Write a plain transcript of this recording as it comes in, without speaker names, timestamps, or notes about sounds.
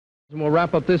We'll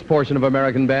wrap up this portion of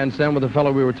American Bandstand with the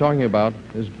fellow we were talking about,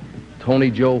 is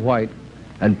Tony Joe White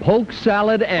and Polk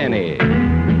Salad Annie. Some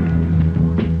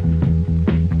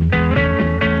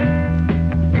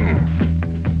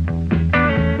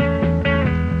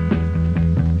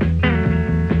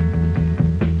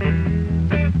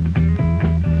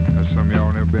of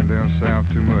y'all never been down south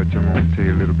too much. I'm going to tell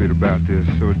you a little bit about this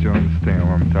so that you understand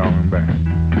what I'm talking about.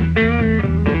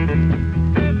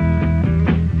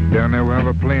 Down there we have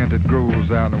a plant that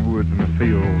grows out in the woods and the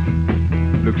fields.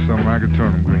 Looks something like a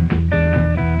turnip green.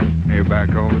 Everybody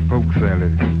calls it poke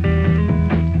salad.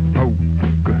 Poke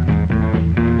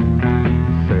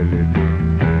salad.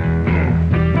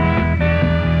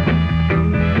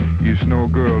 Used to know a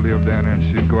girl lived down there and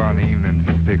she'd go out in the evening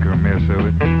and pick her a mess of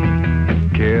it,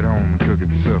 carry it home and cook it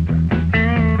for supper.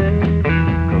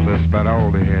 'Cause that's about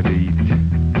all they had to eat.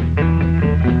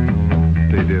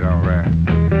 They did all right.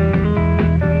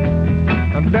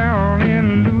 Down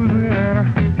in Louisiana,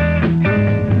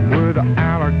 where the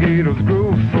alligators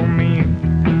grow so mean,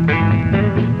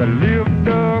 there lived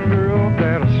a girl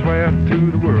that I swear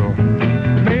to the world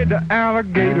made the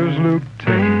alligators look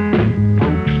tame.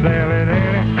 Poke salad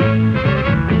Annie,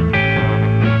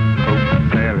 poke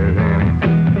salad Annie.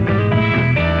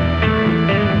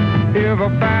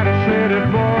 Everybody said it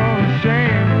was a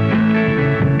shame,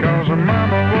 'cause her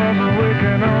mama was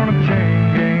working on a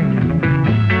chain gang.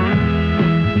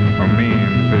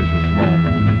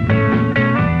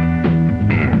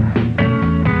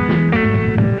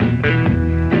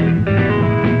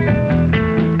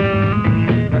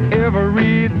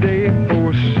 Every day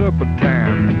for supper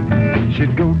time,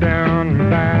 she'd go down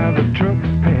by the truck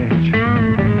patch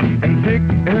and pick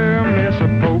her mess of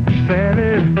poke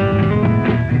salad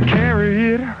and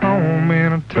carry it home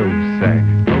in a tote sack.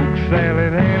 Poke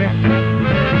salad Annie,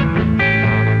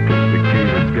 the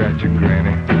kid's got your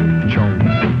granny. Chomp,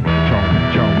 chomp,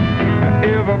 chomp.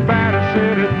 Everybody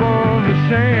said it was a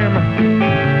shame,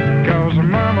 'cause her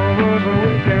mama was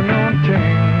working on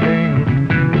chain gang.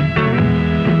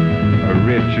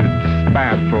 Richard,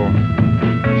 spiteful,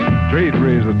 straight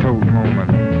razor tote moment.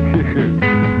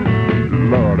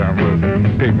 Lord, I must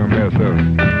pick my mess up.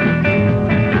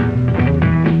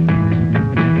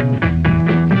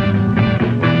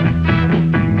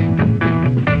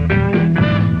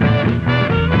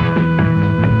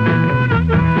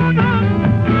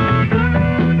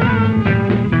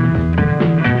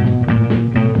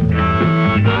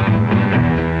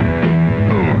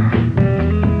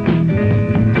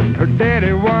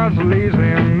 Daddy was lazy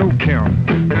and no count,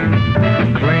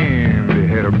 claimed he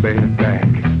had a bad back.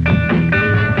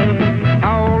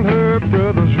 All her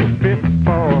brothers were fit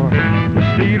for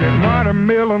stealing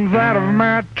watermelons out of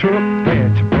my truck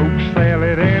patch. Poke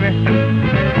salad Annie,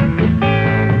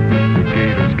 the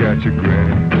gators got your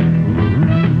granny.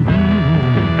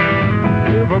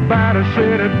 Everybody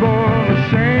said it was a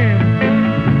shame,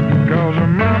 'cause her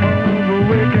mama was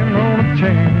working on a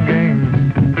chain gang.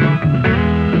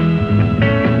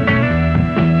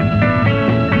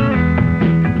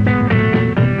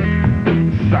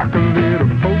 Sock a little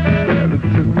poke salad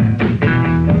to me.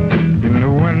 You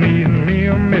know I need me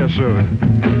a mess of it.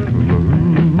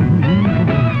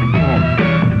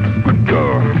 Good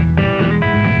God.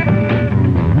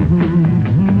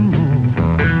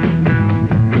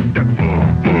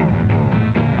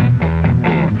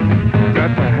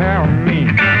 Got to have me.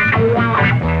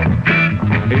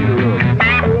 Ate her up.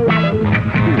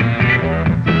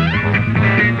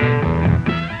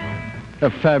 A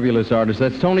fabulous artist.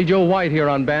 That's Tony Joe White here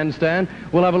on Bandstand.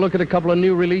 We'll have a look at a couple of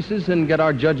new releases and get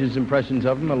our judges' impressions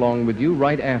of them along with you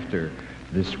right after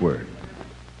this word.